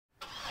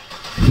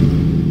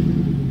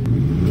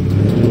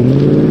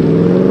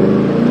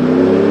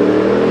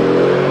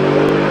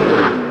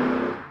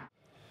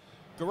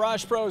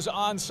GaragePros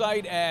on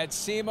site at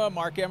SEMA.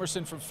 Mark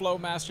Emerson from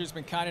Flowmaster has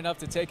been kind enough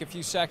to take a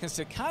few seconds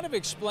to kind of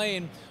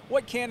explain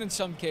what can in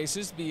some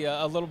cases be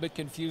a little bit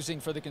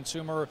confusing for the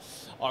consumer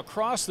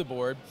across the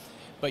board.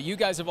 But you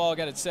guys have all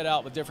got it set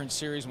out with different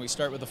series, and we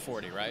start with the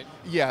 40, right?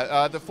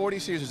 Yeah, the 40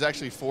 series, there's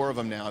actually 4 of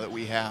them now that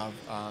we have.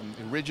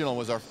 The original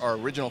was our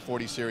original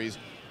 40 series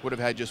would have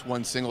had just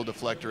one single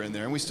deflector in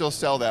there, and we still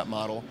sell that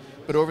model.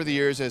 But over the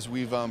years, as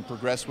we've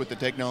progressed with the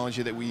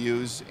technology that we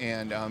use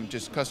and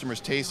just customers'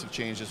 tastes have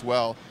changed as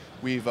well,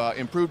 we've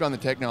improved on the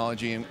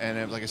technology,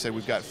 and like I said,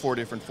 we've got 4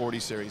 different 40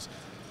 series.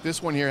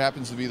 This one here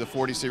happens to be the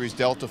 40 series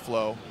Delta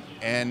Flow,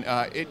 and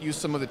it used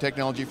some of the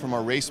technology from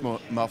our race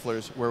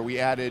mufflers, where we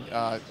added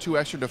 2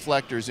 extra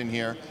deflectors in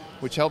here,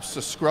 which helps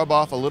to scrub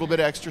off a little bit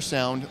extra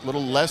sound, a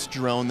little less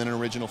drone than an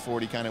original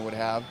 40 kind of would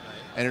have,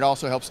 and it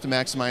also helps to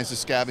maximize the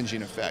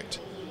scavenging effect.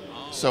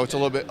 So it's a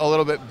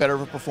little bit better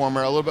of a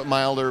performer, a little bit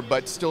milder,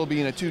 but still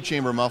being a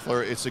 2-chamber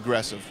muffler, it's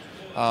aggressive.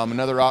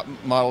 Another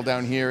model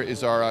down here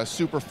is our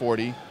Super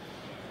 40.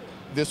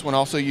 This one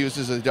also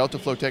uses a Delta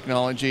Flow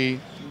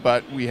technology,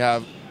 but we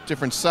have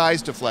different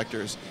size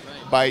deflectors.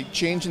 By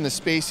changing the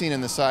spacing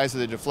and the size of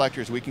the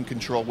deflectors, we can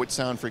control which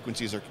sound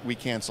frequencies we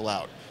cancel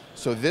out.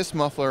 So this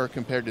muffler,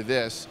 compared to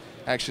this,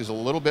 actually is a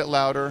little bit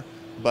louder,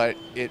 but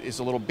it is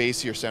a little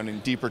bassier sounding,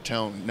 deeper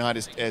tone, not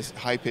as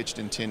high-pitched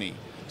and tinny.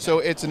 So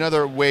it's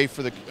another way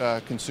for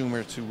the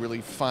consumer to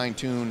really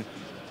fine-tune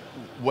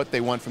what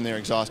they want from their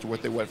exhaust or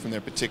what they want from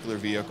their particular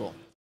vehicle.